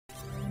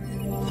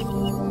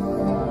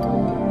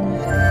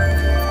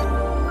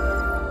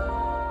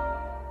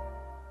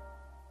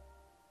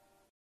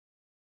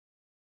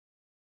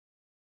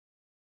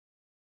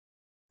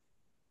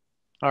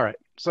All right,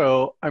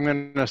 so I'm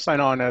going to sign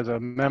on as a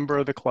member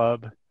of the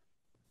club.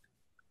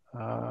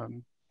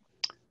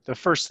 The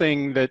first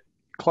thing that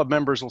club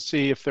members will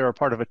see if they're a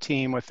part of a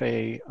team with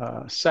a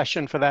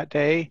session for that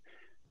day,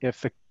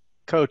 if the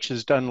coach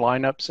has done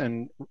lineups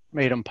and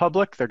made them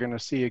public, they're going to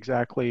see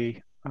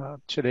exactly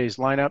today's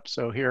lineup.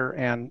 So here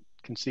Anne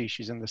can see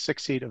she's in the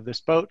 6th seat of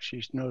this boat.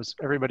 She knows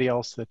everybody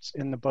else that's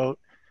in the boat.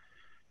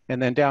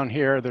 And then down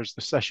here, there's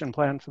the session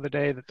plan for the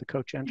day that the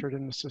coach entered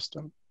in the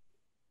system.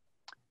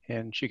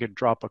 And she could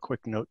drop a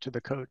quick note to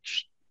the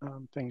coach,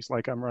 things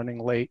like I'm running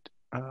late.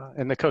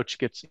 And the coach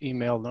gets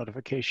email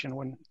notification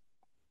when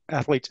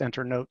athletes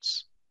enter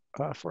notes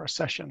for a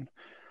session.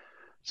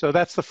 So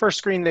that's the first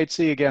screen they'd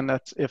see. Again,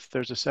 that's if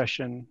there's a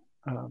session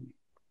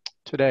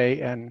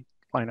today and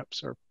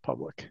lineups are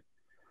public.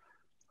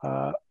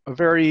 A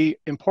very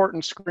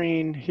important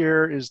screen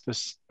here is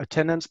this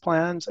attendance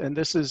plans. And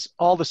this is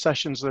all the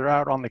sessions that are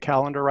out on the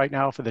calendar right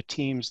now for the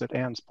teams that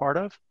Anne's part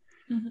of.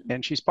 Mm-hmm.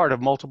 And she's part of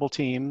multiple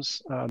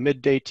teams, a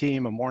midday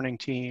team, a morning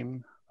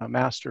team, a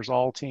masters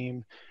all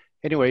team.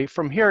 Anyway,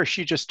 from here,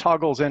 she just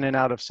toggles in and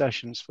out of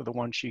sessions for the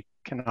one she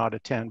cannot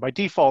attend. By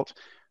default,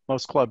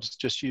 most clubs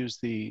just use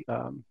the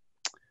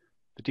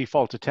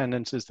default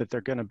attendances that they're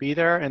going to be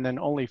there, and then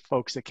only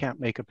folks that can't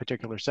make a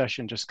particular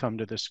session just come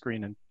to this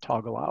screen and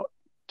toggle out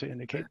to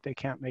indicate they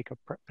can't make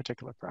a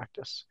particular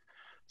practice.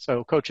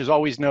 So coaches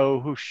always know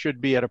who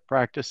should be at a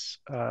practice.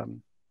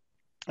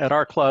 At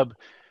our club,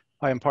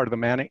 I am part of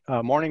the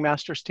morning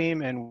masters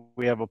team, and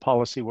we have a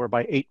policy where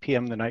by 8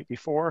 p.m. the night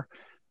before,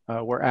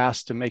 we're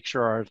asked to make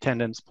sure our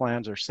attendance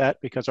plans are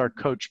set because our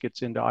coach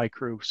gets into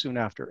iCrew soon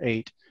after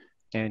 8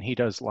 and he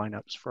does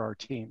lineups for our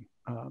team.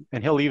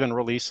 And he'll even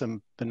release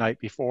them the night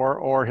before,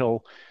 or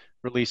he'll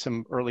release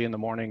them early in the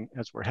morning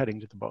as we're heading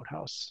to the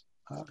boathouse.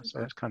 So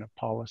that's kind of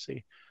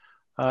policy.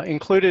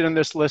 Included in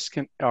this list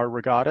are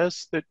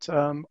regattas that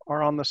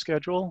are on the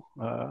schedule.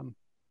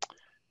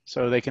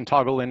 So they can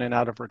toggle in and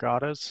out of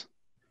regattas.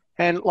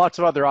 And lots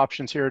of other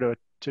options here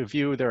to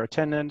view their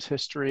attendance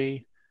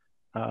history.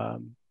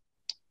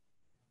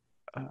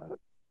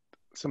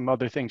 Some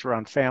other things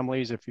around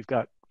families. If you've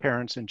got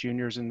parents and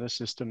juniors in the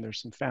system,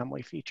 there's some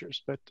family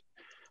features. But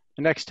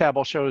the next tab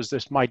I'll show is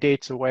this My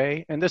Dates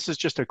Away. And this is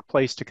just a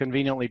place to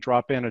conveniently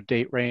drop in a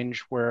date range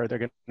where they're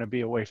going to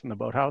be away from the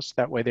boathouse.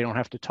 That way they don't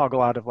have to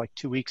toggle out of like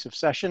 2 weeks of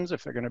sessions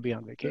if they're going to be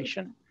on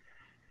vacation.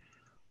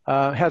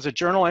 Has a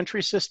journal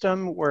entry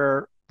system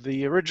where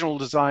the original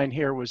design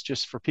here was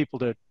just for people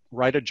to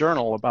write a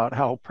journal about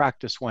how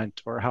practice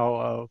went or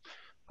how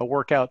a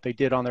workout they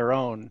did on their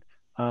own.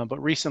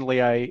 But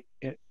recently I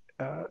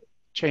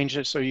changed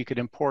it so you could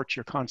import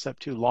your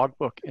Concept 2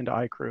 logbook into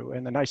iCrew.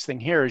 And the nice thing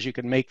here is you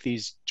can make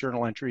these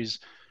journal entries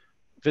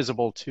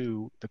visible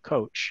to the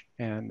coach,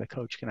 and the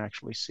coach can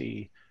actually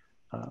see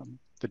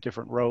the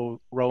different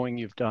rowing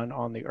you've done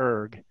on the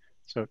erg.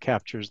 So it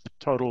captures the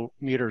total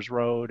meters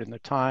rowed and the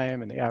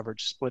time and the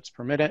average splits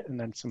per minute, and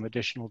then some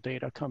additional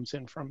data comes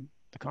in from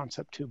the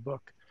Concept 2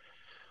 book.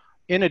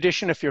 In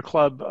addition, if your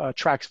club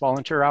tracks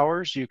volunteer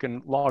hours, you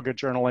can log a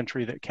journal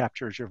entry that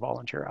captures your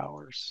volunteer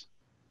hours.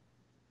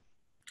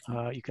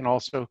 You can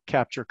also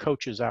capture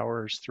coaches'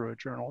 hours through a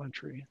journal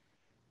entry.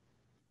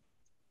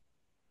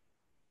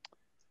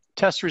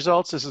 Test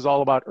results, this is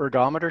all about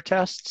ergometer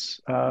tests.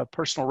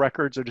 Personal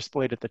records are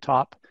displayed at the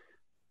top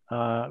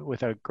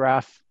with a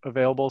graph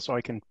available, so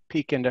I can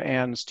peek into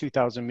Anne's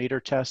 2,000 meter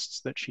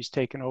tests that she's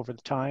taken over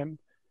the time.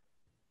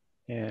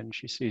 And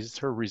she sees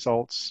her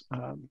results,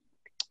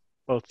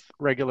 both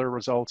regular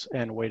results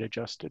and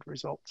weight-adjusted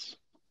results.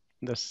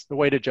 The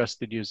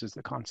weight-adjusted uses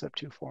the Concept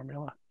 2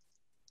 formula.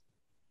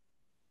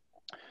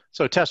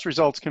 So test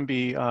results can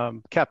be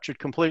captured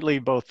completely,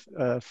 both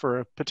for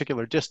a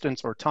particular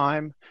distance or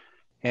time,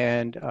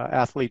 and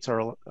athletes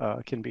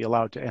can be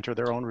allowed to enter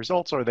their own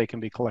results, or they can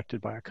be collected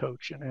by a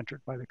coach and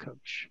entered by the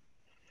coach.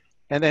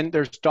 And then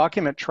there's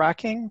document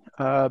tracking.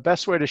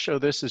 Best way to show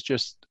this is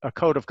just a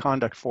code of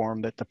conduct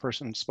form that the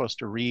person's supposed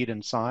to read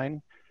and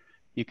sign.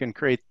 You can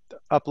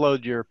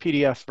upload your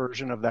PDF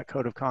version of that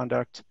code of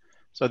conduct.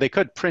 So they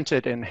could print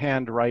it and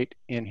handwrite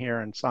in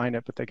here and sign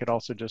it, but they could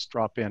also just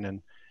drop in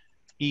and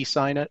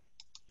e-sign it.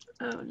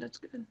 Oh, that's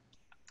good.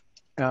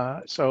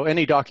 So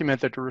any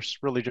document that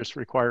really just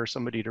requires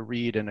somebody to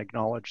read and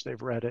acknowledge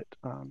they've read it.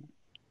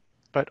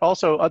 But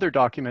also other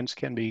documents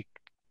can be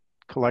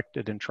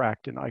collected and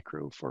tracked in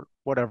iCrew for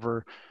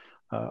whatever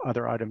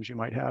other items you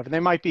might have. And they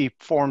might be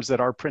forms that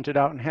are printed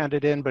out and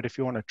handed in, but if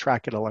you want to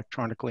track it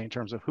electronically in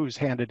terms of who's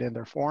handed in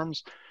their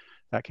forms,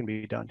 that can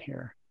be done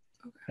here.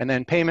 Okay. And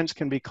then payments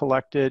can be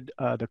collected.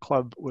 The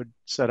club would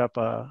set up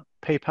a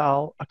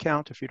PayPal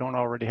account if you don't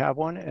already have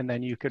one, and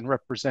then you can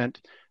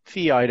represent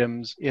fee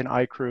items in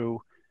iCrew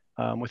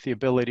with the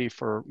ability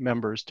for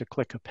members to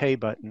click a pay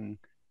button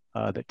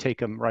that take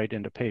them right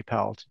into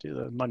PayPal to do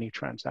the money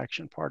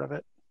transaction part of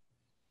it.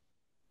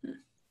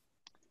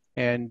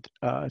 And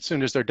as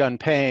soon as they're done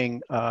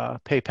paying,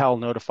 PayPal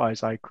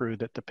notifies iCrew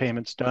that the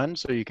payment's done,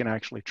 so you can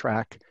actually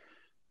track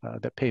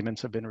that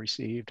payments have been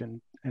received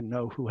and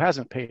know who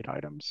hasn't paid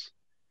items.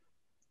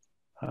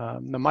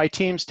 The My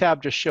Teams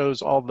tab just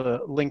shows all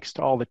the links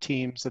to all the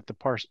teams that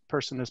the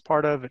person is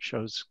part of. It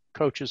shows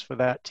coaches for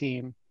that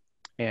team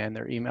and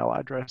their email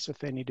address if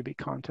they need to be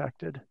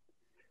contacted.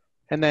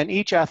 And then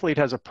each athlete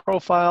has a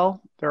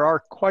profile. There are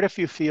quite a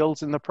few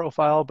fields in the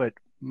profile, but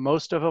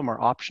most of them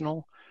are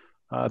optional.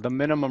 The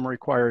minimum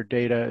required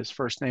data is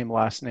first name,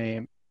 last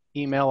name,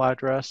 email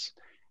address.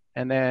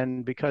 And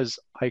then because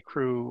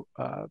iCrew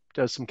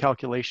does some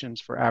calculations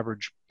for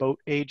average boat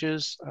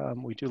ages,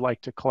 we do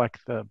like to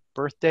collect the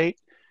birth date.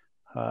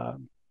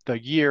 The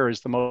year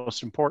is the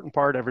most important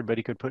part.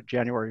 Everybody could put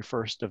January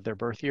 1st of their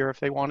birth year if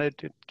they wanted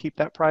to keep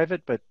that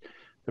private, but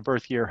the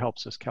birth year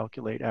helps us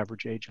calculate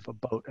average age of a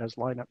boat as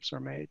lineups are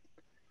made.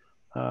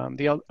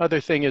 The other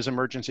thing is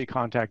emergency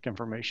contact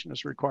information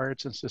is required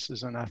since this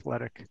is an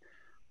athletic,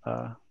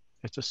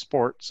 it's a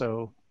sport,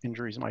 so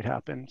injuries might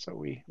happen. So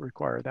we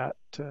require that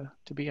to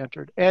be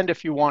entered. And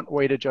if you want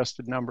weight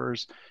adjusted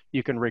numbers,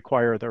 you can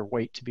require their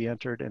weight to be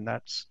entered, and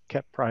that's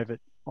kept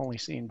private, only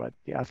seen by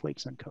the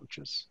athletes and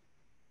coaches.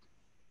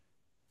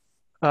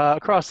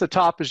 Across the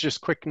top is just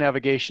quick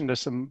navigation to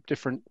some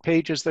different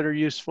pages that are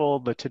useful.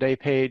 The Today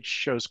page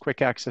shows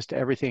quick access to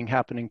everything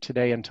happening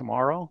today and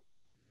tomorrow.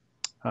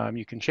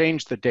 You can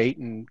change the date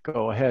and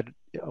go ahead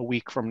a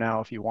week from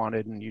now if you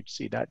wanted, and you'd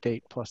see that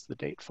date plus the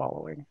date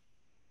following.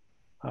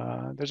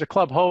 There's a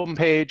club home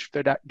page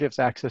that gives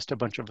access to a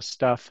bunch of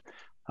stuff.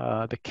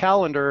 The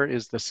calendar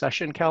is the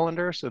session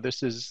calendar, so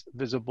this is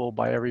visible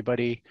by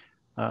everybody.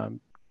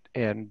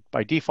 And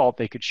by default,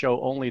 they could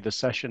show only the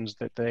sessions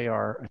that they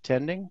are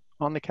attending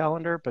on the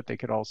calendar, but they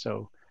could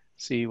also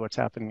see what's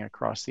happening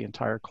across the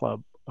entire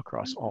club,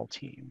 across all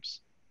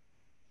teams.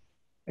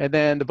 And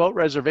then the boat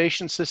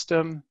reservation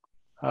system,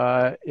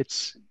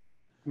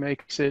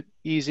 makes it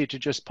easy to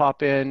just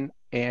pop in,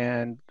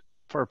 and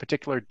for a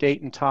particular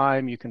date and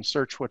time, you can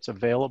search what's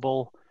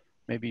available.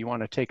 Maybe you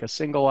want to take a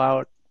single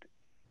out.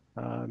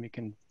 You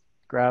can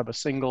grab a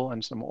single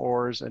and some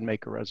oars and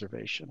make a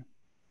reservation.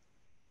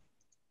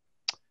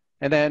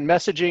 And then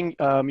messaging,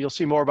 you'll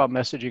see more about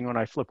messaging when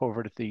I flip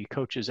over to the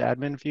coach's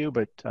admin view,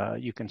 but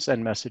you can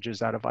send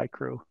messages out of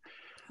iCrew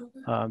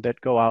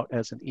that go out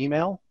as an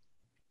email.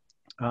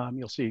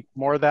 You'll see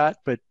more of that,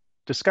 but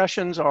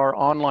discussions are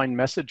online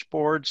message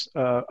boards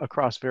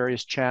across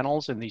various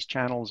channels, and these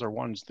channels are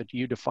ones that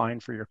you define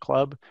for your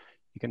club.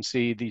 You can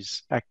see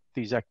these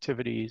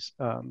activities.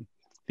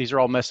 These are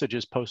all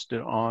messages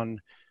posted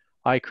on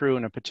iCrew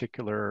in a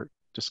particular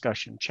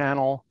discussion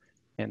channel,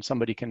 and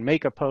somebody can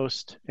make a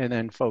post and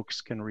then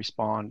folks can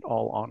respond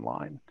all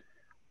online.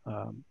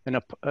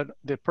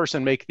 The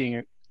person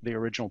making the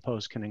original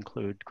post can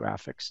include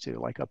graphics too,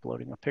 like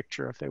uploading a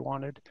picture if they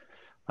wanted.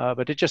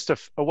 But it's just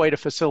a way to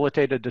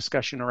facilitate a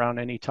discussion around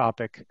any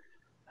topic,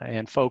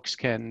 and folks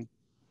can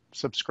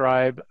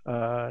subscribe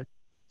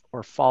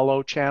or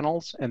follow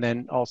channels, and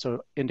then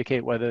also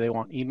indicate whether they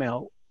want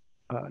email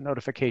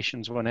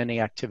notifications when any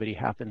activity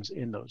happens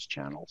in those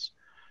channels.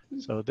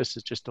 So this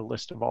is just a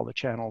list of all the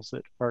channels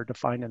that are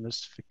defined in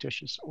this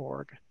fictitious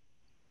org.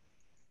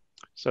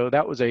 So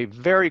that was a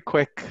very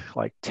quick,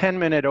 like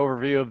 10-minute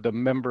overview of the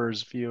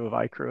members' view of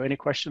iCrew. Any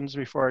questions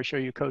before I show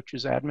you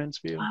coach's admin's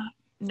view?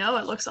 No,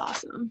 it looks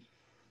awesome.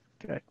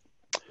 Okay.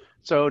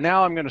 So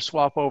now I'm going to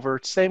swap over,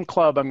 same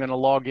club, I'm going to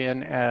log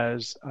in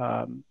as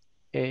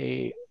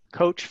a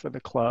coach for the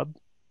club.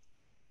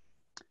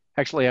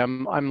 Actually,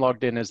 I'm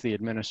logged in as the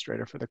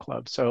administrator for the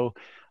club. So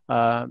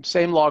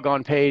same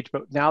log-on page,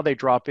 but now they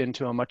drop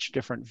into a much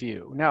different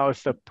view. Now,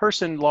 if the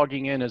person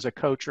logging in is a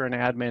coach or an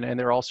admin and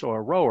they're also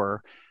a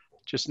rower,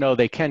 just know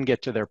they can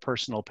get to their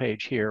personal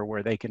page here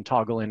where they can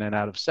toggle in and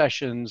out of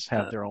sessions,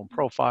 have their own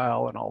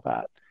profile and all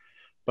that.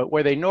 But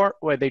where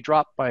they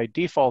drop by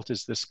default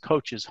is this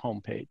coach's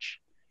homepage.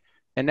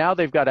 And now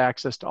they've got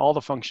access to all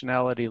the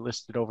functionality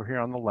listed over here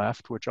on the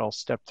left, which I'll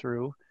step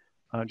through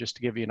just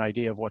to give you an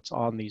idea of what's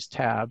on these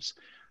tabs.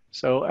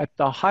 So at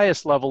the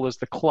highest level is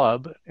the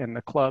club, and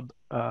the club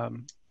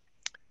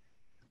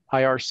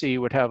IRC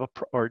would have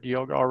or you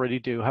already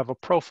do have a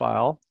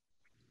profile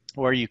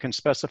where you can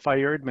specify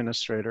your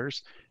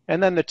administrators,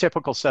 and then the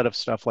typical set of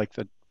stuff like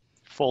the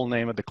full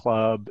name of the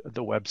club,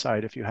 the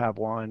website if you have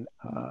one,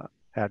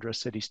 address,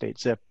 city, state,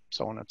 zip,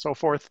 so on and so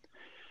forth.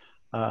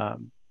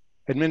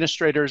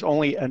 Administrators,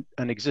 only an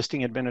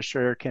existing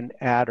administrator can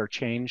add or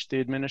change the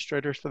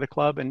administrators for the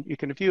club. And you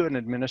can view an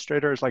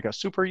administrator as like a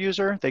super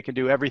user. They can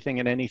do everything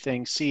and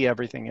anything, see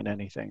everything and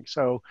anything.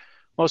 So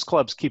most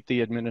clubs keep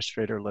the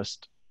administrator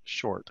list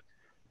short.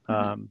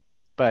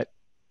 But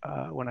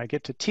when I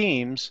get to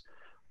teams,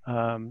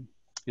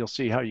 you'll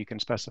see how you can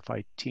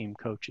specify team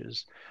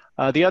coaches.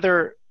 The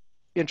other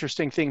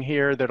interesting thing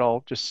here that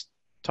I'll just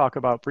talk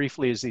about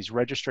briefly is these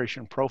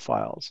registration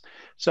profiles.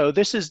 So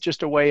this is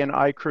just a way in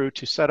iCrew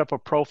to set up a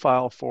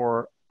profile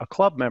for a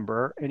club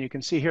member, and you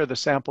can see here the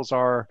samples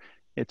are,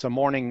 it's a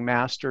morning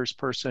masters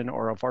person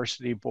or a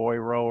varsity boy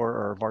rower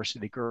or a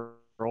varsity girl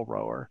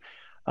rower.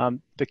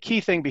 The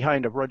key thing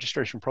behind a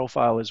registration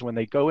profile is when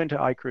they go into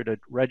iCrew to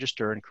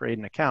register and create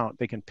an account,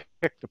 they can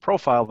pick the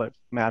profile that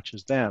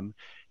matches them,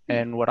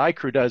 And what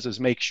iCrew does is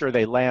make sure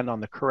they land on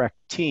the correct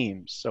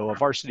teams. So a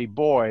varsity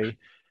boy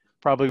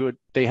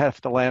they have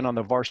to land on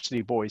the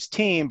varsity boys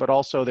team, but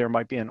also there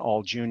might be an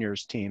all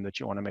juniors team that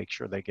you want to make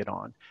sure they get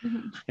on.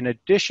 Mm-hmm. In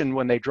addition,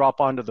 when they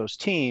drop onto those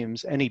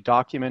teams, any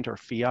document or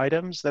fee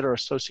items that are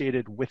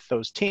associated with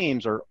those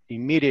teams are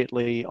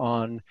immediately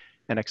on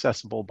and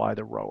accessible by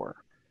the rower.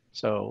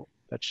 So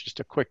that's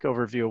just a quick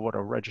overview of what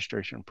a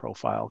registration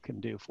profile can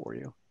do for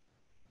you.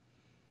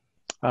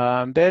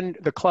 Then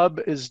the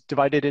club is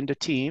divided into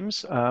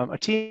teams. A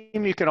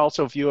team you can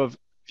also view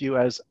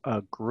as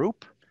a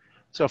group.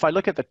 So if I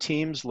look at the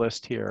teams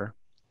list here,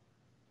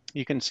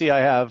 you can see I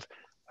have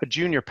a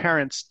junior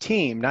parents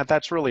team. Now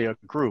that's really a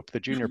group. The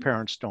junior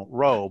parents don't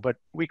row, but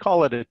we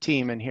call it a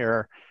team in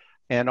here,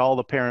 and all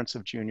the parents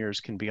of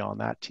juniors can be on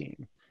that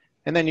team.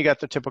 And then you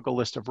got the typical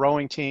list of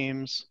rowing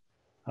teams.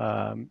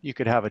 You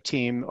could have a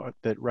team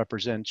that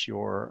represents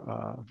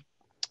your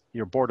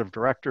board of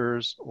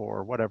directors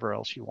or whatever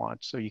else you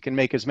want. So you can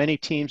make as many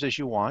teams as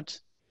you want.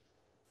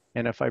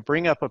 And if I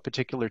bring up a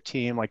particular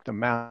team like the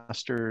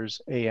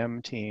Masters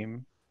AM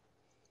team,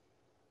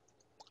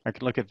 I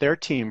can look at their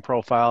team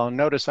profile and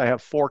notice I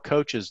have 4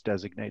 coaches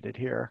designated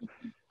here.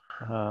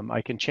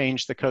 I can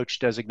change the coach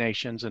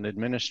designations. An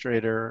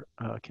administrator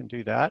can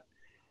do that.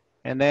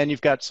 And then you've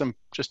got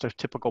just a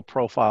typical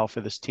profile for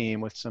this team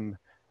with some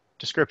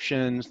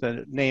descriptions,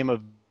 the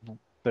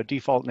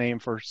default name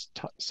for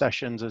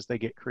sessions as they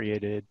get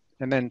created,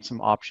 and then some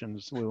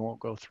options we won't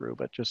go through,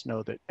 but just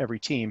know that every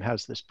team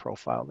has this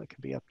profile that can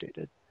be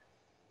updated.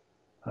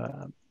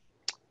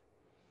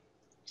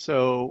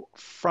 So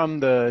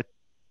from the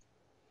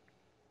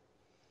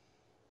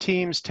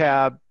Teams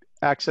tab,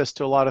 access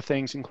to a lot of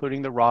things,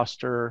 including the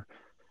roster,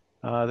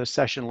 the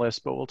session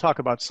list, but we'll talk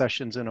about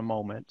sessions in a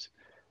moment.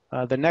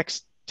 The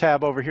next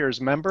tab over here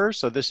is members.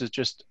 So this is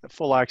just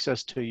full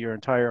access to your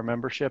entire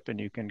membership, and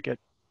you can get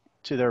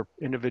to their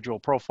individual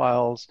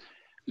profiles.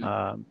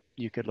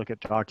 You could look at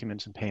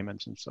documents and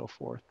payments and so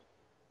forth.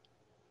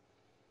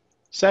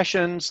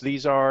 Sessions,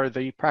 these are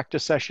the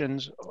practice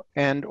sessions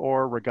and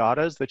or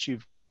regattas that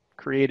you've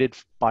created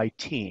by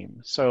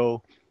team.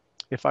 So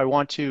if I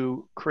want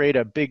to create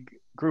a big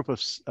group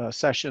of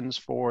sessions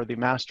for the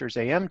Masters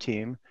AM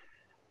team,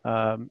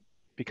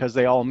 because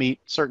they all meet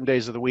certain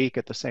days of the week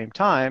at the same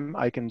time,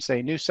 I can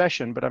say new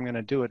session, but I'm going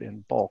to do it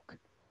in bulk.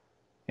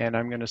 And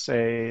I'm going to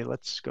say,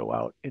 let's go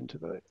out into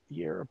the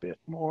year a bit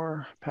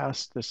more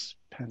past this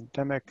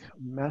pandemic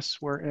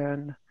mess we're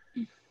in,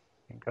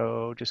 and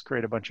go just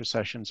create a bunch of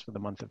sessions for the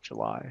month of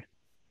July.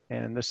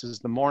 And this is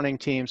the morning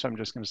team, so I'm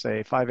just going to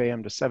say 5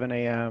 a.m. to 7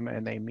 a.m.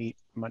 and they meet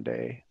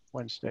Monday,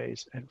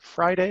 Wednesdays, and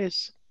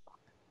Fridays.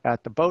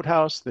 At the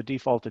boathouse, the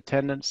default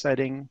attendance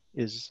setting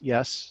is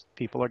yes,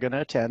 people are going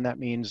to attend. That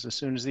means as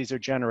soon as these are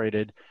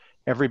generated,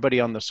 everybody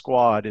on the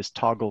squad is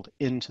toggled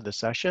into the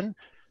session.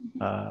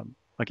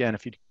 Again,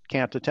 if you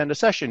can't attend a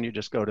session, you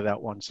just go to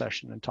that one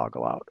session and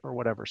toggle out, or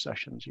whatever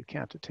sessions you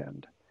can't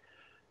attend.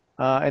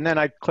 And then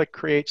I click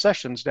create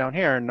sessions down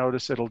here, and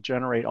notice it'll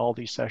generate all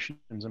these sessions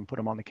and put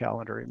them on the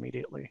calendar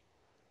immediately.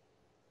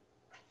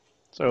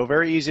 So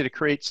very easy to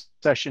create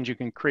sessions. You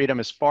can create them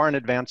as far in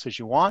advance as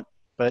you want,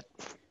 but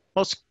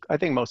I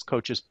think most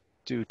coaches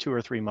do 2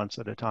 or 3 months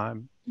at a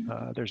time.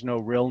 There's no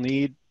real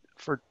need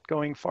for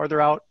going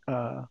farther out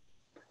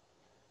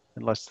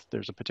unless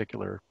there's a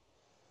particular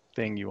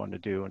thing you want to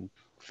do and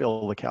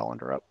fill the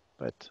calendar up.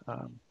 But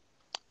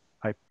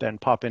I then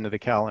pop into the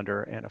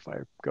calendar, and if I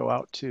go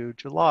out to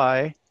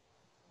July,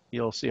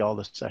 you'll see all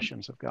the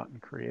sessions have gotten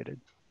created.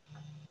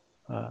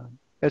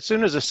 As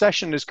soon as a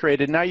session is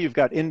created, now you've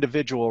got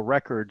individual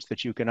records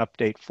that you can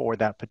update for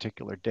that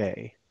particular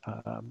day.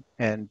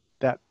 And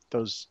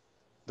those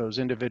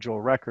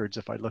individual records,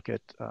 if I look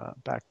at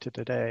back to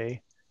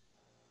today,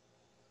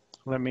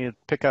 let me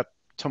pick up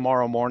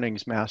tomorrow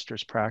morning's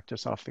Masters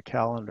practice off the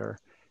calendar.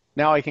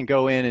 Now I can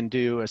go in and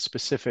do a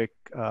specific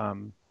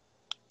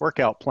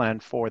workout plan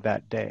for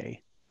that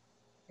day.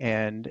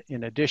 And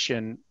in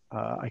addition,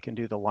 I can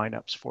do the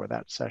lineups for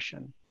that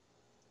session.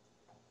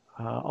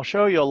 I'll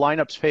show you a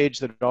lineups page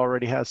that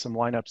already has some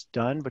lineups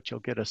done, but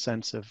you'll get a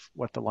sense of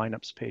what the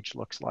lineups page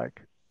looks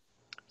like.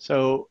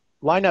 So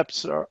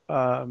lineups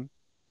are,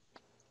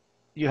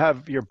 you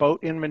have your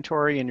boat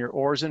inventory and your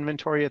oars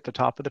inventory at the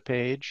top of the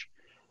page.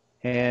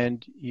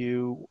 And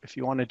if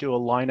you want to do a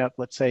lineup,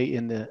 let's say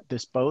in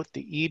this boat,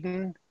 the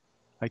Eden,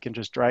 I can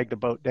just drag the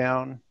boat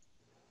down.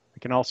 I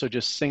can also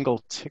just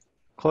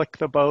click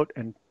the boat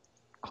and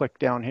click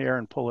down here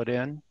and pull it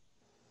in.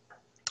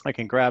 I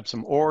can grab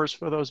some oars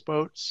for those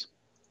boats.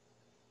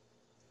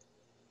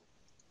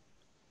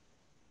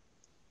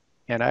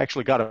 And I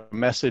actually got a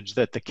message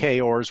that the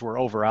K oars were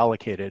over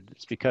allocated.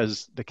 It's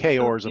because the K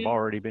oars have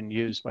already been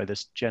used by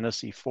this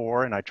Genesee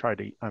 4, and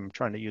I'm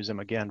trying to use them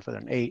again for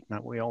an 8.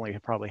 Now we only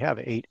probably have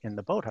 8 in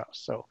the boathouse,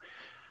 so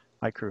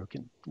iCrew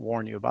can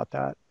warn you about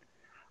that.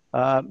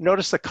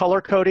 Notice the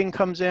color coding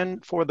comes in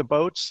for the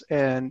boats,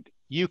 and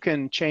you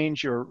can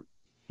change your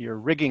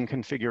rigging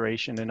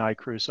configuration in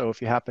iCrew. So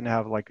if you happen to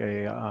have like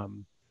a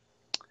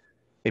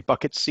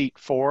bucket seat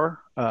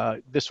 4,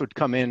 this would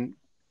come in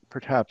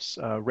perhaps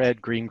red,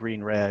 green,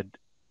 green, red.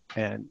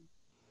 And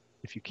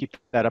if you keep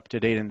that up to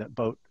date in the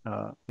boat,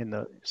 in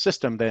the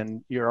system,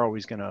 then you're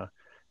always going to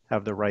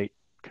have the right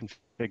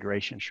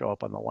configuration show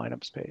up on the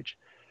lineups page.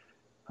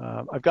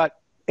 I've got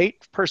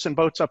 8-person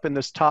boats up in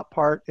this top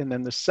part, and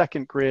then the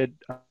second grid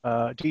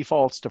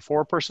defaults to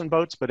 4-person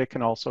boats, but it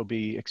can also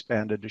be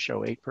expanded to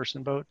show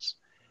 8-person boats.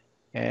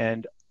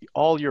 And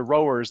all your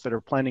rowers that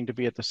are planning to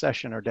be at the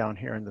session are down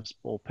here in this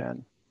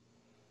bullpen.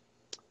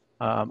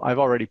 I've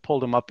already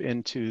pulled them up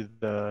into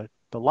the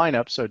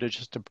lineup, so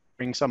just to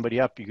bring somebody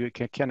up, you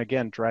can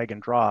again drag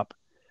and drop.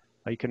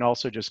 You can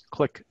also just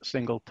click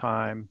single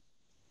time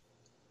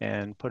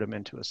and put them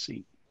into a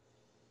seat.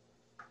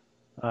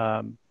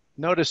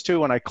 Notice too,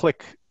 when I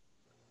click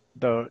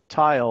the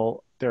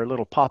tile, their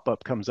little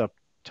pop-up comes up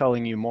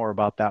telling you more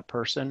about that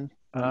person.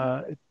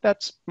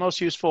 That's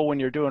most useful when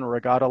you're doing a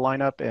regatta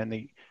lineup and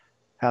the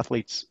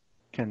athletes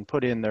can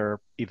put in their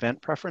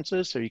event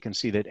preferences. So you can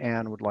see that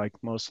Anne would like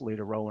mostly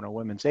to row in a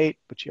women's 8,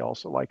 but she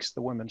also likes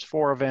the women's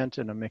 4 event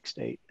and a mixed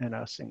 8 and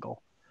a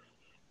single.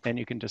 And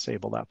you can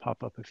disable that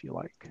pop-up if you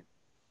like.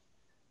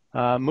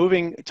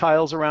 Moving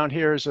tiles around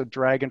here is a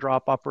drag and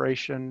drop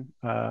operation.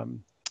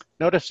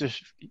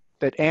 Notice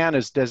that Anne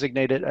is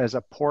designated as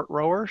a port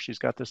rower. She's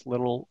got this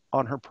little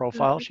on her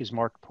profile. She's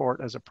marked port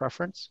as a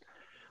preference.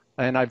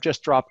 And I've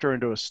just dropped her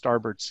into a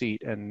starboard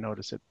seat, and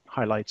notice it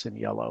highlights in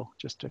yellow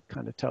just to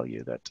kind of tell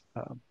you that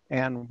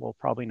Anne will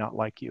probably not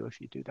like you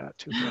if you do that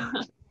to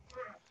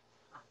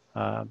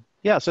her.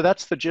 Yeah, so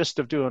that's the gist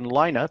of doing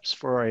lineups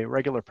for a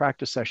regular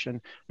practice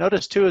session.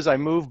 Notice too, as I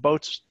move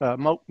boats,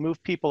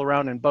 move people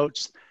around in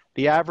boats,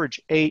 the average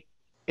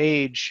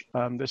age,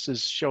 this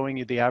is showing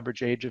you the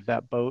average age of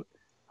that boat,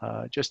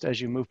 just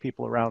as you move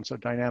people around. So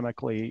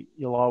dynamically,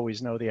 you'll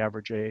always know the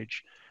average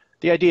age.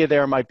 The idea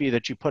there might be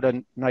that you put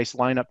a nice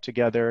lineup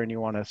together and you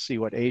want to see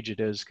what age it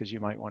is, because you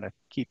might want to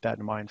keep that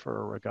in mind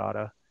for a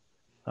regatta.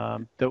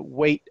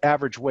 The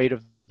average weight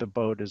of the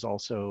boat is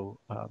also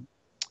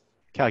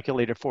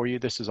calculated for you.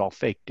 This is all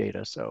fake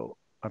data, so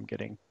I'm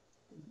getting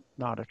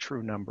not a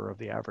true number of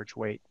the average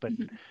weight. But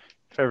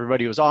if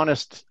everybody was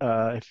honest,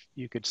 if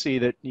you could see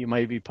that you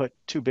maybe put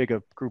too big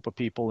a group of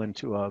people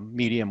into a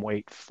medium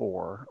weight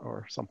 4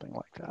 or something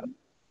like that.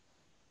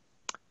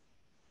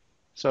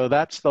 So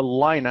that's the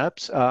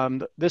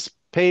lineups. This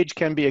page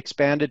can be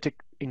expanded to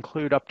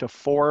include up to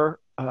 4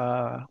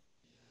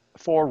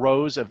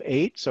 rows of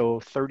 8. So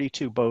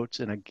 32 boats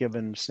in a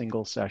given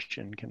single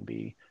session can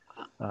be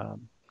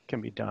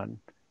done.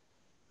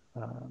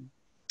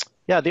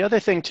 Yeah, the other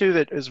thing too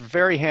that is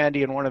very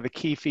handy, and one of the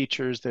key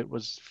features that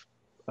was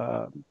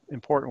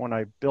important when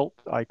I built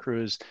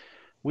iCrew, is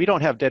we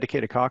don't have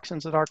dedicated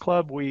coxswains at our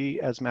club. We,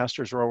 as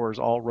masters rowers,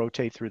 all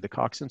rotate through the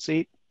coxswain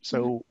seat.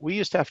 So we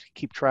used to have to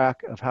keep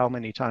track of how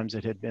many times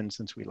it had been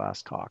since we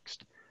last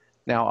coxed.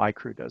 Now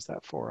iCrew does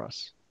that for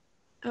us.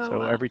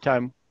 So every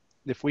time,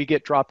 if we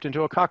get dropped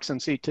into a coxswain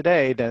seat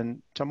today,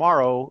 then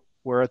tomorrow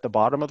we're at the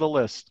bottom of the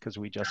list because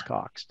we just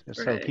coxed. Right.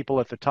 So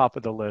people at the top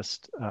of the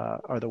list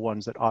are the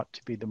ones that ought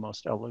to be the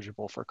most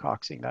eligible for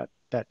coxing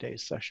that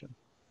day's session.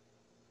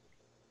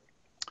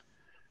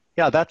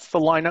 Yeah, that's the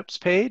lineups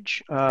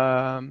page.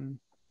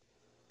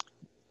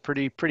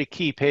 Pretty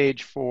key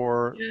page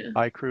for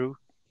iCrew.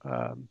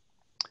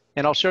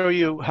 And I'll show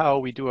you how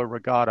we do a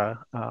regatta.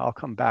 I'll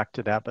come back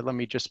to that, but let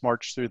me just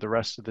march through the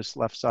rest of this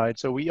left side.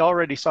 So we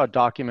already saw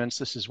documents.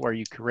 This is where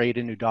you create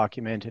a new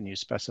document and you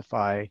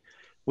specify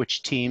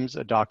which teams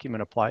a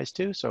document applies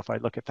to. So if I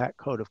look at that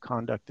code of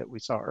conduct that we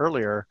saw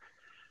earlier,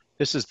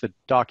 this is the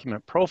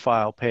document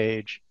profile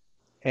page,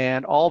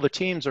 and all the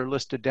teams are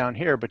listed down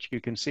here, but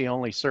you can see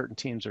only certain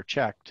teams are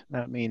checked.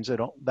 That means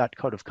that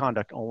code of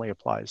conduct only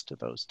applies to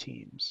those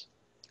teams.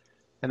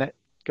 And that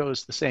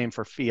goes the same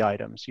for fee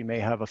items. You may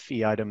have a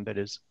fee item that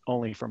is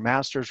only for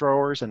masters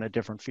rowers and a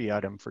different fee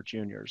item for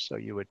juniors. So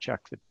you would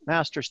check the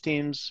masters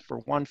teams for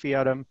one fee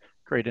item,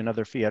 create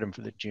another fee item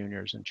for the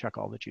juniors, and check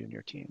all the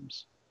junior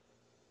teams.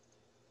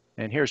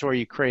 And here's where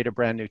you create a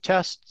brand new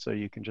test. So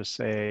you can just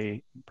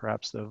say,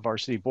 perhaps the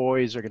varsity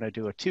boys are going to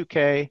do a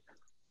 2K.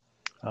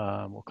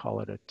 We'll call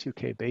it a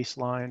 2K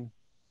baseline.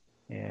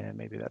 And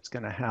maybe that's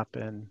going to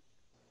happen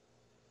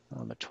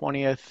on the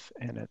 20th,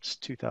 and it's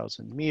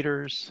 2,000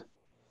 meters.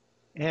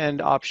 And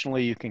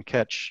optionally, you can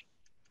catch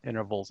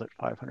intervals at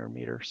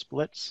 500-meter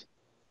splits.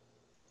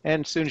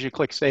 And as soon as you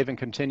click save and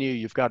continue,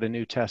 you've got a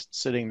new test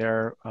sitting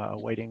there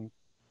waiting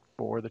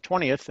for the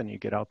 20th, and you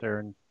get out there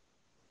and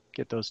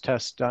get those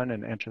tests done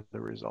and enter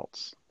the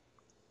results.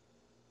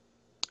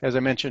 As I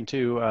mentioned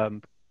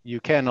too,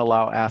 you can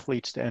allow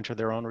athletes to enter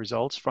their own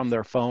results from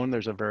their phone.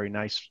 There's a very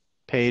nice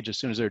page. As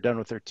soon as they're done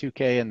with their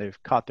 2K and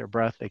they've caught their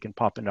breath, they can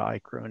pop into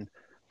iCrew and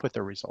put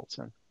their results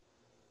in.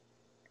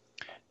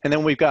 And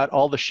then we've got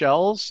all the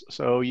shells.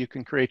 So you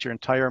can create your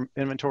entire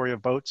inventory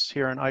of boats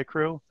here in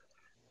iCrew.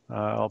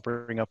 I'll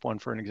bring up one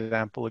for an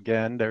example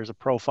again. There's a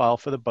profile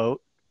for the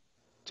boat,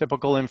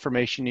 typical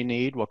information you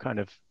need, what kind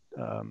of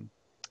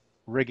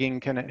rigging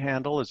can it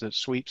handle? Is it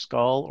sweep,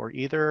 scull, or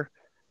either?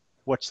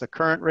 What's the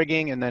current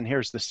rigging? And then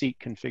here's the seat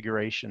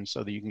configuration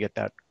so that you can get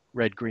that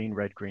red,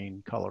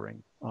 green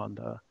coloring on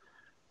the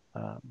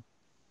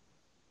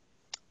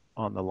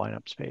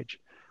lineups page.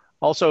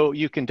 Also,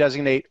 you can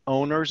designate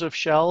owners of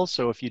shells.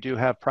 So if you do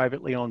have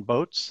privately owned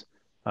boats,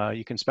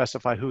 you can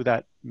specify who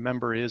that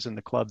member is in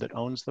the club that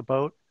owns the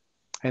boat.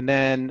 And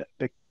then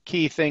the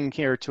key thing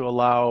here to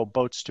allow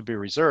boats to be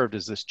reserved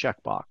is this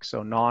checkbox.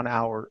 So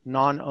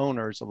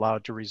non-owners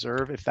allowed to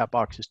reserve. If that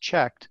box is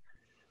checked,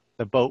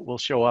 the boat will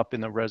show up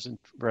in the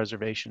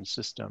reservation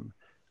system.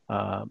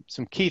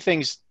 Some key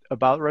things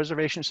about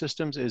reservation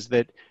systems is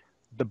that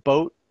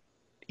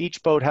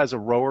each boat has a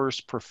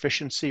rower's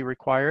proficiency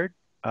required.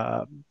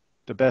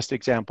 The best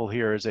example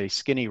here is a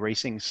skinny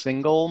racing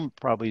single,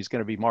 probably is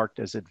going to be marked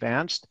as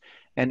advanced.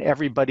 And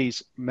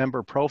everybody's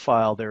member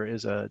profile, there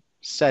is a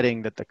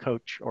setting that the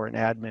coach or an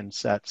admin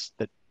sets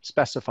that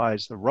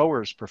specifies the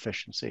rower's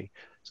proficiency.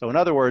 So in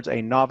other words,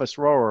 a novice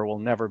rower will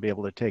never be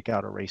able to take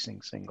out a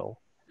racing single.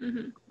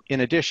 Mm-hmm.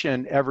 In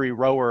addition, every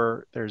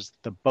rower, there's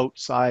the boat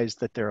size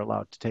that they're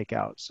allowed to take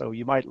out. So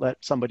you might let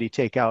somebody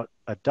take out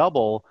a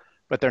double,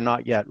 but they're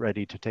not yet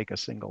ready to take a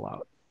single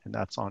out. And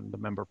that's on the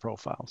member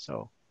profile.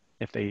 So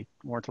if they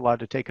weren't allowed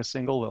to take a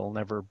single, they'll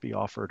never be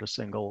offered a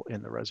single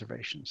in the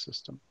reservation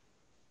system.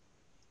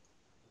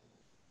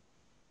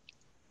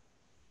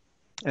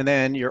 And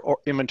then your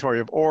inventory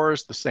of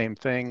oars, the same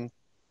thing.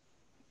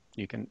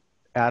 You can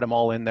add them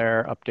all in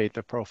there, update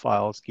the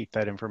profiles, keep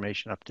that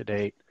information up to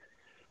date.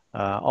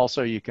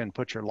 Also, you can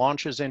put your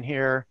launches in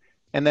here.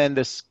 And then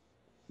this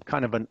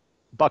kind of a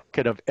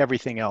bucket of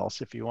everything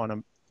else. If you want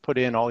to put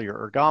in all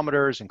your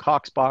ergometers and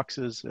cox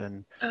boxes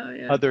and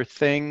other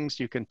things,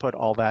 you can put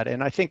all that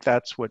in. I think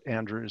that's what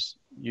Andrew's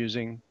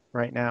using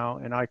right now.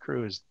 And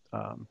iCrew is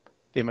the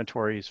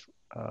inventories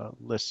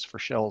lists for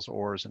shells,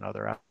 oars, and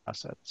other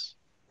assets.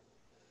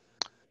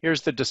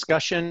 Here's the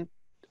discussion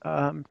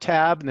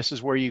tab, and this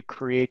is where you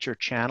create your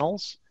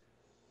channels.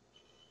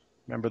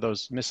 Remember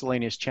those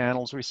miscellaneous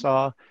channels we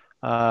saw?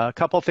 A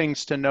couple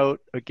things to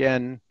note.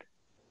 Again,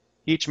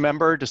 each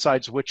member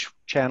decides which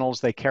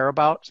channels they care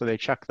about, so they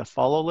check the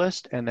follow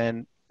list, and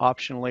then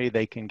optionally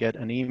they can get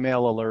an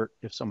email alert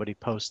if somebody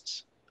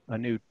posts a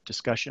new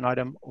discussion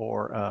item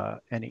or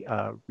any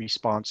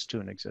response to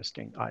an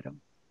existing item.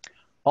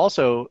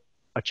 Also,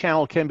 a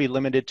channel can be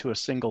limited to a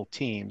single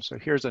team. So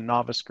here's a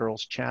novice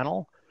girls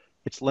channel.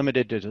 It's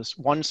limited to just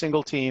one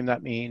single team.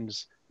 That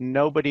means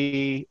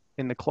nobody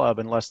in the club,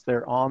 unless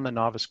they're on the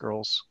novice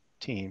girls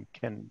team,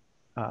 can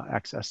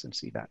access and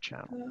see that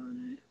channel.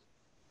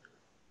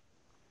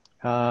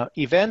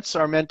 Events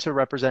are meant to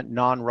represent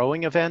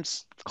non-rowing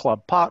events,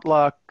 club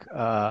potluck,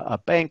 a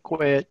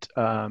banquet.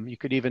 You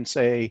could even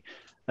say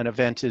an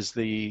event is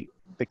the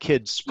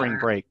kids' spring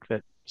break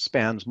that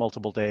spans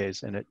multiple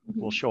days, and it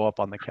will show up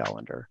on the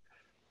calendar.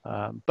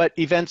 But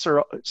events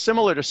are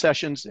similar to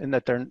sessions in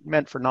that they're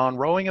meant for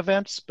non-rowing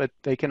events, but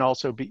they can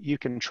also be, you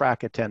can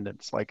track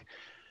attendance, like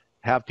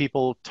have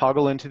people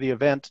toggle into the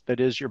event that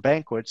is your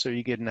banquet so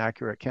you get an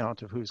accurate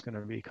count of who's going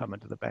to be coming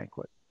to the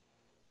banquet.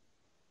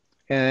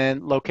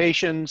 And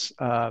locations,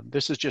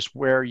 this is just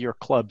where your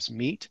clubs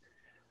meet.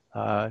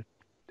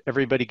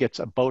 Everybody gets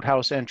a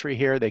boathouse entry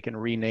here. They can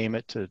rename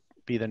it to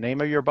be the name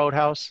of your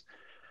boathouse.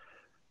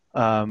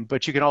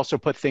 But you can also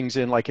put things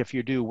in, like if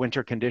you do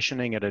winter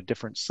conditioning at a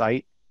different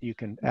site, you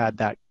can add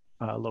that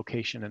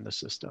location in the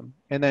system.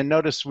 And then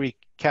notice we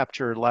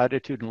capture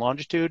latitude and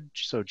longitude,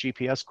 so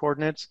GPS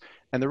coordinates.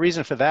 And the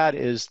reason for that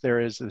is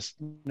there is this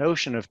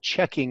notion of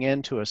checking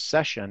into a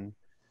session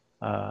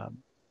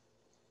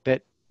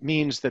that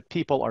means that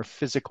people are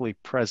physically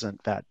present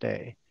that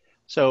day.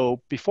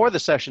 So before the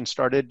session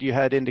started, you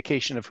had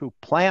indication of who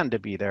planned to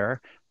be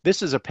there.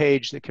 This is a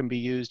page that can be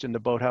used in the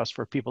boathouse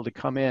for people to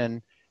come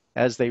in.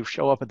 As they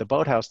show up at the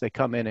boathouse, they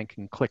come in and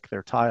can click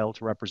their tile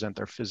to represent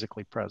they're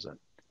physically present.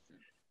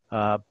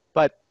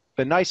 But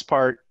the nice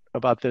part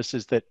about this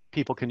is that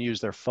people can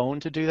use their phone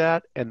to do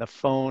that, and the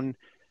phone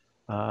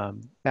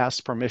asks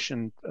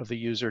permission of the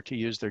user to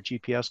use their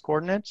GPS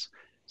coordinates.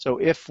 So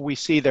if we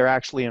see they're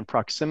actually in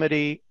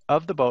proximity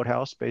of the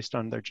boathouse based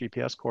on their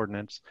GPS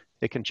coordinates,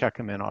 they can check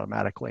them in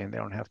automatically, and they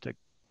don't have to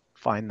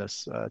find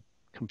this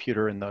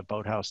computer in the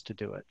boathouse to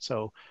do it.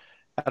 So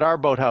at our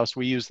boathouse,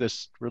 we use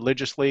this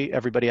religiously.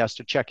 Everybody has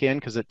to check in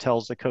because it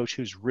tells the coach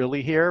who's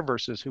really here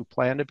versus who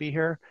planned to be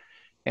here.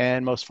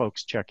 And most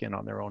folks check in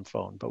on their own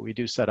phone, but we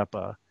do set up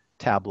a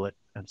tablet,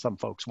 and some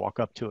folks walk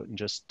up to it and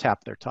just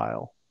tap their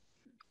tile.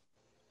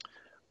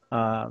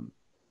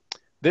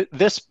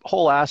 This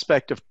whole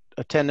aspect of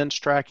attendance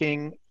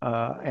tracking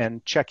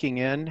and checking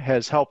in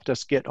has helped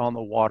us get on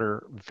the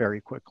water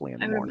very quickly in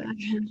the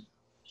morning.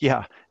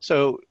 Yeah,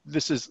 so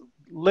this is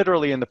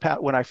literally in the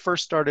past, when I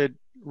first started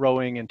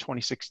rowing in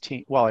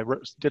 2016, well, I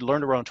did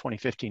learn to row in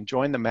 2015,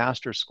 joined the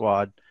master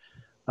squad.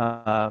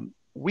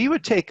 We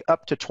would take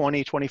up to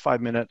 20,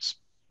 25 minutes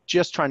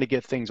just trying to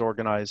get things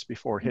organized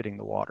before hitting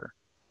the water.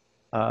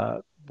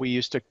 We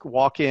used to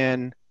walk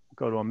in,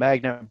 go to a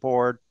magnet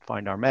board,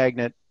 find our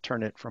magnet,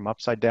 turn it from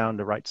upside down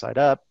to right side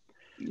up.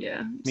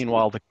 Yeah.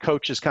 Meanwhile, the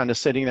coach is kind of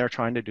sitting there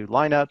trying to do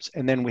lineups.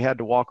 And then we had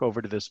to walk over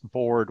to this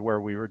board where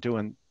we were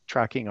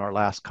tracking our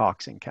last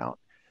coxing count.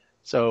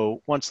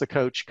 So once the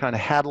coach kind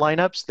of had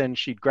lineups, then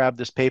she'd grab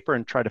this paper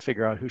and try to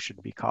figure out who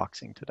should be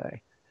coxing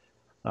today.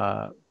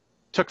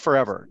 Took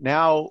forever.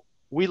 Now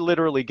we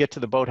literally get to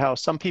the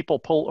boathouse. Some people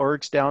pull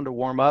ergs down to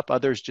warm up.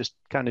 Others just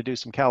kind of do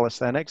some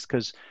calisthenics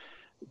because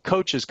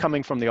coach is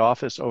coming from the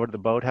office over to the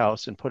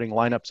boathouse and putting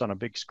lineups on a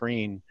big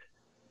screen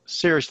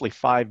seriously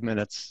 5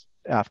 minutes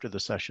after the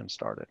session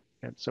started.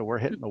 And so we're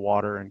hitting the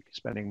water and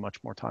spending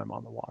much more time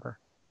on the water.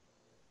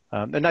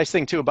 The nice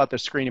thing too about the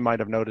screen, you might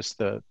have noticed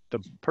the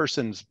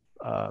person's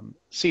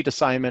seat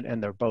assignment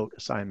and their boat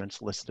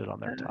assignments listed on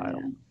their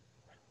tile,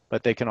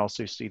 but they can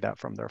also see that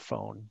from their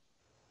phone.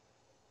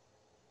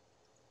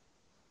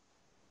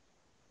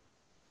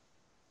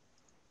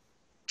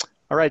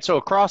 All right, so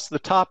across the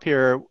top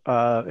here,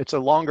 it's a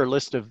longer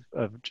list of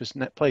just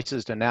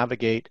places to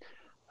navigate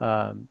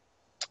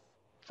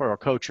for a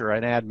coach or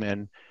an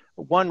admin.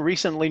 One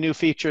recently new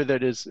feature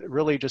that is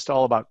really just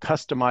all about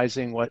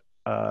customizing what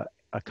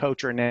a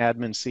coach or an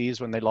admin sees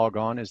when they log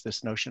on is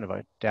this notion of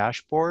a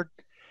dashboard.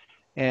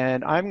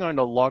 And I'm going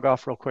to log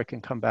off real quick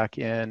and come back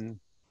in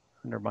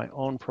under my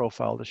own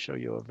profile to show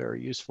you a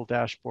very useful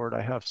dashboard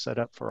I have set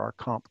up for our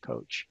comp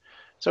coach.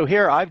 So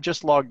here I've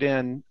just logged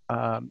in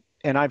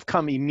and I've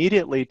come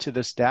immediately to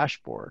this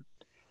dashboard.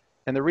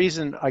 And the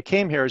reason I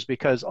came here is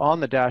because on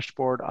the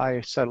dashboard,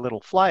 I set a little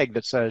flag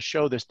that says,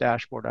 show this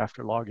dashboard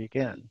after logging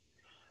in.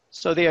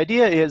 So the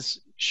idea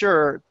is,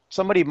 sure,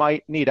 somebody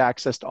might need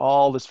access to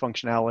all this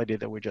functionality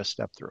that we just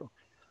stepped through.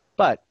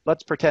 But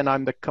let's pretend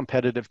I'm the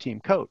competitive team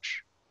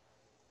coach.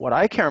 What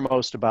I care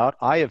most about,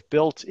 I have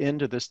built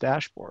into this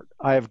dashboard.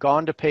 I have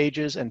gone to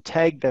pages and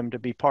tagged them to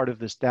be part of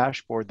this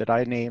dashboard that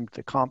I named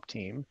the comp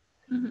team.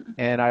 Mm-hmm.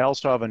 And I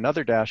also have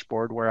another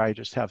dashboard where I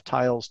just have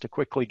tiles to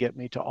quickly get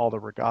me to all the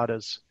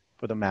regattas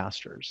for the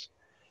masters.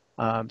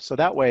 So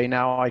that way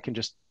now I can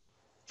just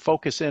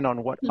focus in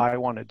on what I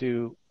want to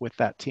do with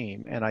that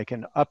team. And I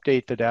can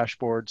update the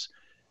dashboards,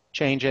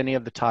 change any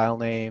of the tile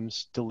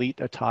names,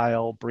 delete a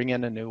tile, bring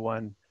in a new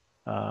one,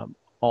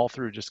 all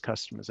through just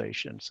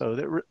customization.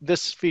 So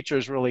this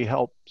features really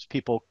helps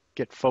people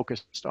get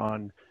focused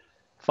on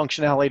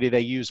functionality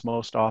they use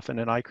most often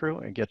in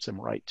iCrew and gets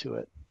them right to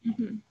it.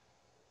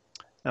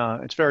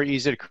 Mm-hmm. It's very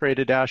easy to create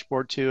a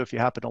dashboard too. If you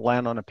happen to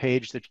land on a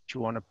page that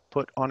you want to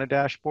put on a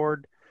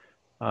dashboard,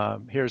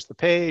 here's the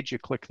page. You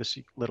click this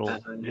little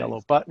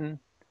yellow button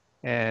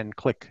and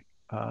click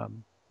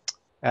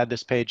add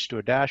this page to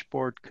a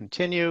dashboard,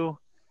 continue,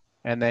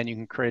 and then you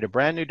can create a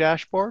brand new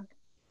dashboard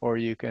or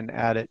you can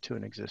add it to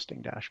an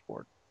existing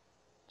dashboard.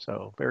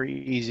 So very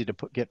easy to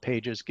get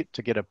pages,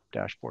 to get a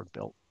dashboard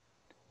built.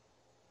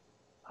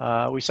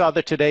 We saw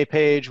the today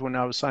page when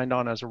I was signed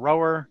on as a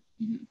rower.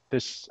 Mm-hmm.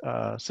 This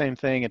same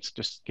thing, it's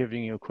just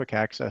giving you quick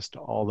access to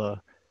all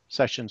the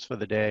sessions for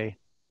the day.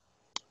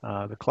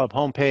 The club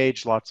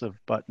homepage, lots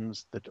of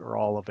buttons that are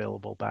all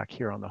available back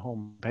here on the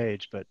home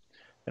page, but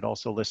it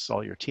also lists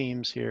all your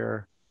teams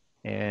here,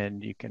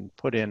 and you can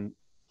put in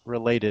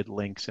related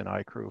links in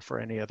iCrew for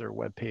any other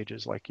web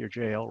pages like your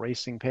JL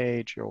racing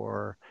page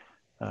or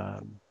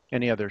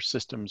any other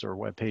systems or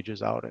web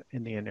pages out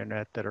in the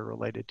internet that are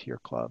related to your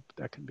club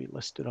that can be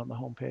listed on the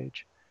home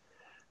page.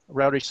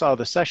 We already saw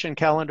the session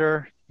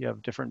calendar. You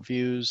have different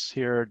views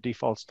here,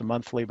 defaults to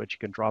monthly, but you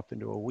can drop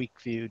into a week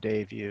view,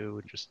 day view,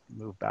 and just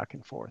move back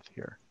and forth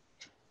here.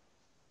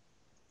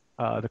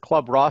 The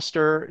club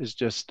roster is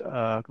just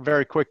a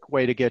very quick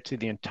way to get to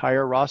the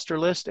entire roster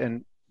list.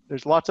 And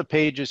there's lots of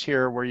pages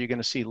here where you're going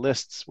to see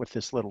lists with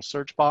this little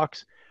search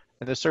box.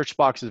 And the search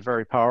box is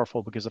very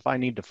powerful because if I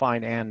need to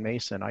find Ann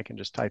Mason, I can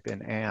just type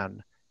in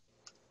Ann,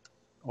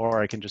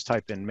 or I can just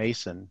type in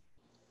Mason,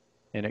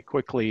 and it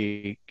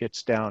quickly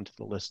gets down to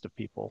the list of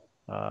people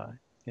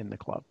in the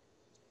club.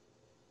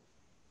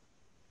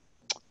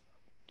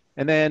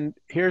 And then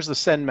here's the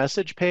send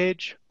message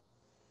page.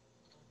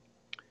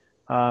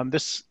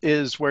 This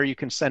is where you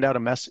can send out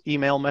a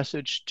email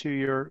message to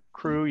your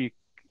crew. You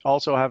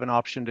also have an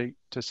option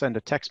to send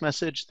a text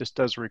message. This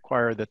does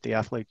require that the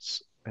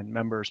athletes and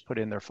members put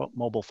in their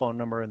mobile phone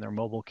number and their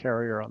mobile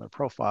carrier on their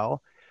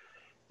profile.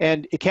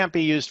 And it can't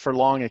be used for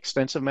long,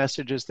 extensive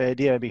messages. The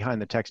idea behind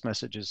the text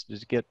message is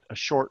to get a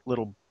short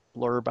little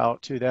blurb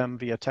out to them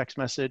via text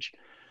message.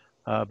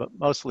 But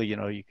mostly,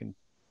 you can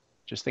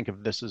just think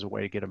of this as a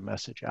way to get a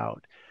message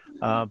out.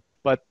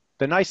 But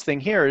the nice thing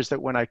here is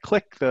that when I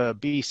click the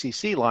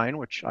BCC line,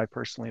 which I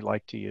personally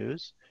like to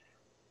use,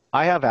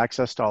 I have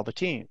access to all the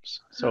teams.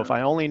 So if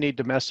I only need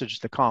to message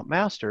the comp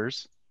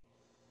masters,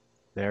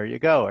 there you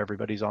go.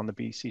 Everybody's on the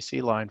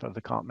BCC line for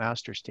the comp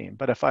masters team.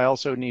 But if I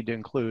also need to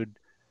include,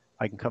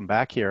 I can come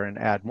back here and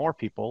add more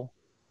people,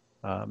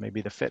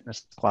 maybe the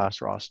fitness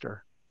class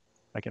roster.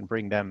 I can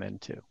bring them in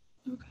too.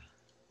 Okay.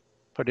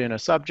 Put in a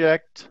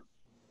subject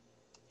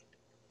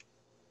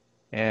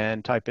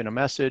and type in a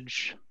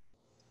message.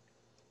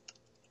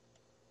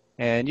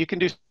 And you can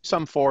do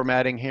some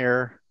formatting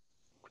here.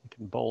 You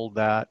can bold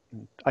that.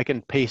 I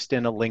can paste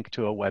in a link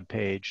to a web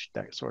page,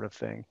 that sort of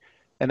thing.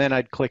 And then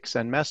I'd click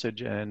send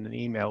message and an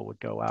email would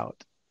go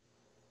out.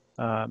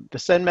 The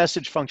send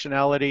message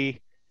functionality,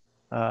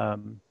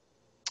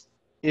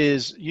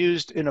 is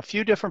used in a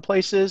few different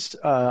places.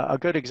 A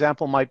good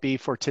example might be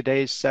for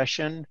today's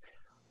session.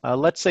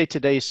 Let's say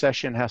today's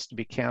session has to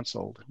be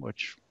canceled,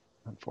 which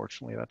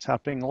unfortunately that's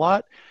happening a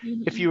lot.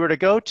 If Mhm. you were to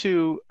go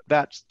to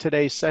that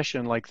today's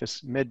session, like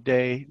this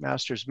midday,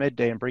 master's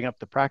midday, and bring up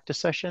the practice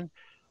session,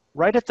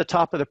 right at the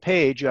top of the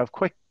page, you have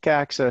quick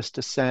access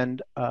to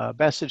send a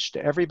message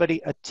to everybody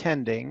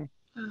attending.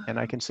 And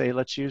I Uh, can say,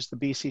 let's use the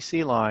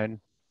BCC line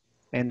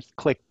and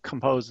click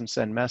compose and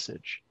send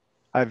message.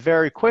 I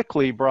very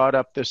quickly brought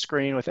up the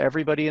screen with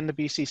everybody in the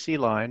BCC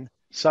line,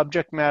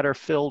 subject matter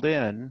filled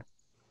in,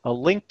 a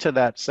link to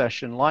that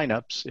session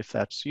lineups if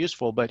that's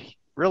useful, but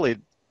really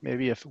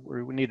maybe if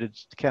we needed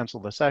to cancel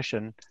the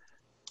session,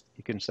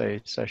 you can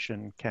say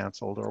session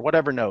canceled or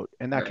whatever note.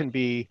 And that right. can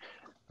be,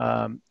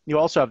 you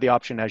also have the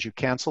option as you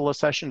cancel a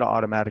session to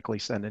automatically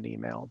send an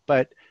email.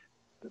 But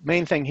the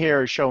main thing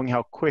here is showing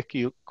how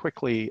quickly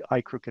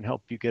iCrew can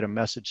help you get a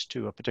message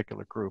to a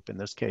particular group, in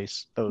this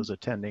case, those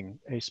attending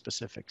a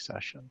specific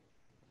session.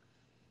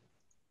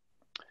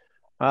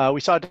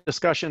 We saw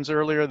discussions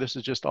earlier. This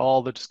is just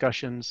all the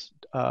discussions.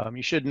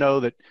 You should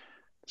know that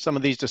some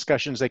of these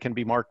discussions, they can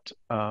be marked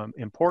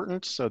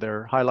important, so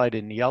they're highlighted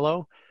in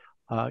yellow.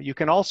 You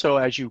can also,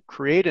 as you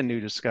create a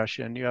new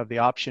discussion, you have the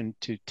option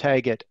to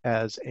tag it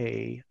as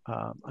a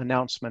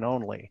announcement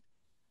only.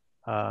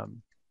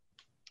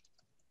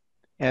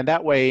 And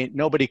that way,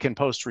 nobody can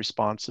post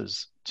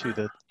responses to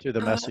the Uh,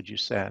 message you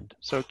send.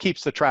 So it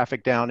keeps the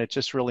traffic down. It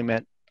just really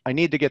meant, I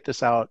need to get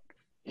this out.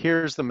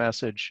 Here's the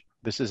message.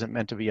 This isn't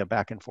meant to be a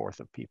back and forth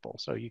of people.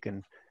 So you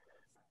can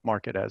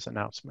mark it as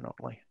announcement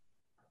only.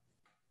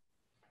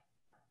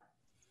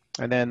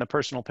 And then the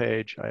personal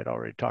page I had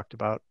already talked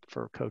about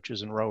for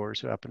coaches and rowers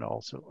who happen to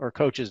also, or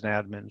coaches and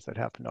admins that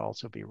happen to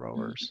also be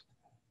rowers.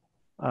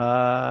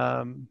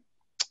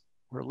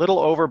 We're a little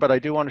over, but I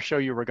do want to show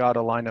you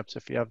regatta lineups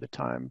if you have the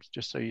time,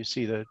 just so you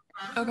see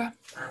okay.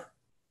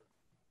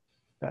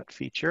 that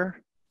feature.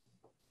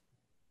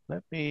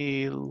 Let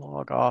me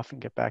log off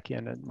and get back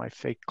in my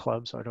fake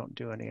club so I don't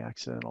do any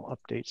accidental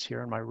updates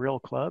here in my real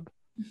club.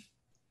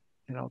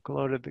 And I'll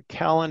go to the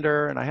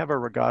calendar, and I have a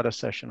regatta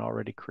session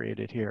already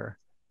created here,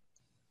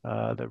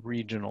 the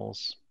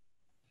regionals.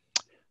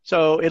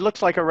 So it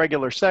looks like a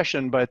regular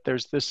session, but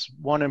there's this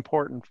one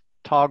important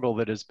toggle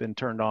that has been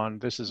turned on.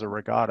 This is a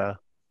regatta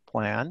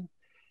plan,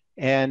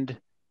 and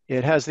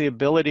it has the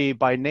ability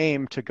by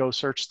name to go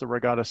search the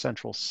Regatta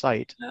Central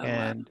site. Oh, wow.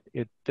 And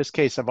in this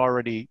case, I've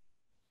already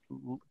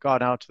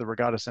gone out to the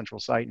Regatta Central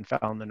site and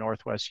found the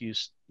Northwest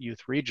Youth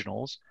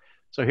Regionals.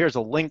 So here's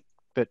a link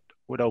that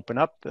would open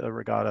up the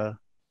regatta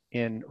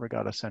in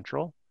Regatta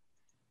Central.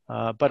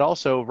 But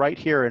also right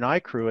here in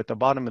iCrew at the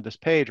bottom of this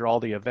page are all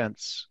the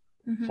events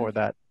Mm-hmm. for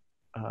that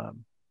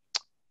um,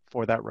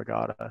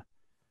 regatta.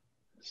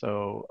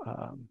 So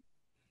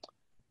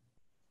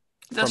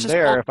That's from just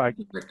there, pulled. if I,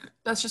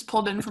 That's just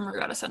pulled in from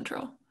Regatta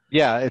Central.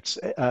 yeah, it's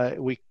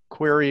we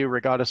query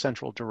Regatta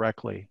Central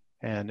directly,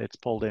 and it's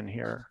pulled in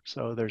here.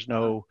 So there's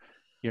no,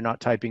 you're not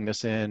typing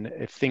this in.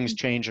 If things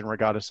change in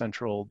Regatta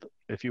Central,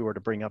 if you were to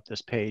bring up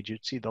this page,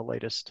 you'd see the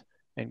latest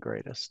and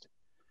greatest.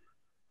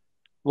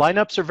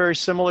 Lineups are very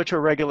similar to a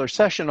regular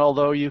session,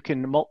 although you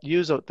can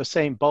use the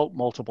same boat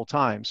multiple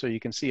times. So you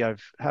can see have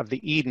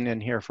the Eden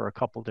in here for a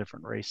couple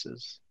different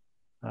races.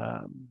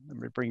 Let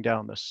me bring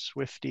down the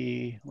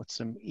Swifty with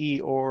some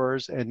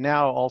E-oars. And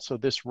now also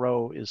this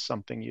row is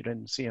something you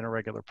didn't see in a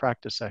regular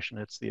practice session.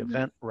 It's the Mm-hmm.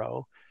 event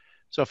row.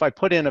 So if I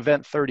put in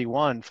event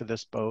 31 for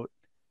this boat,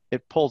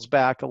 it pulls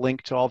back a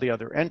link to all the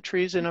other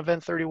entries in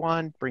event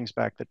 31, brings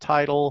back the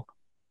title.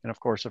 And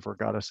of course, if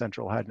Regatta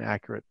Central had an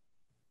accurate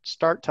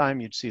start time,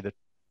 you'd see the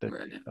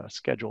Right.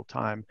 scheduled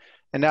time.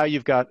 And now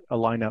you've got a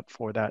lineup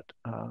for that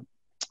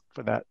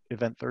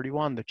event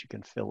 31 that you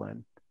can fill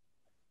in.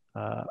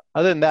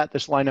 Other than that,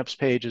 this lineups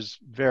page is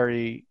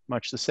very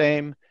much the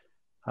same.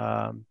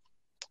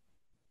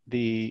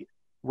 The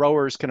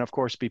rowers can, of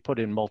course, be put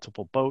in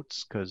multiple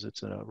boats because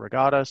it's a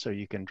regatta, so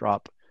you can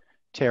drop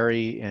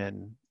Terry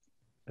in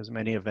as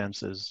many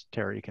events as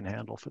Terry can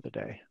handle for the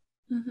day.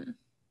 Mm-hmm.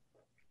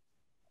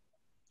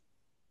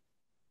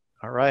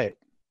 All right.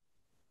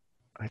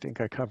 I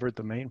think I covered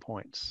the main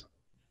points.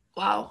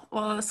 Wow.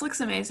 Well, this looks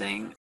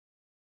amazing.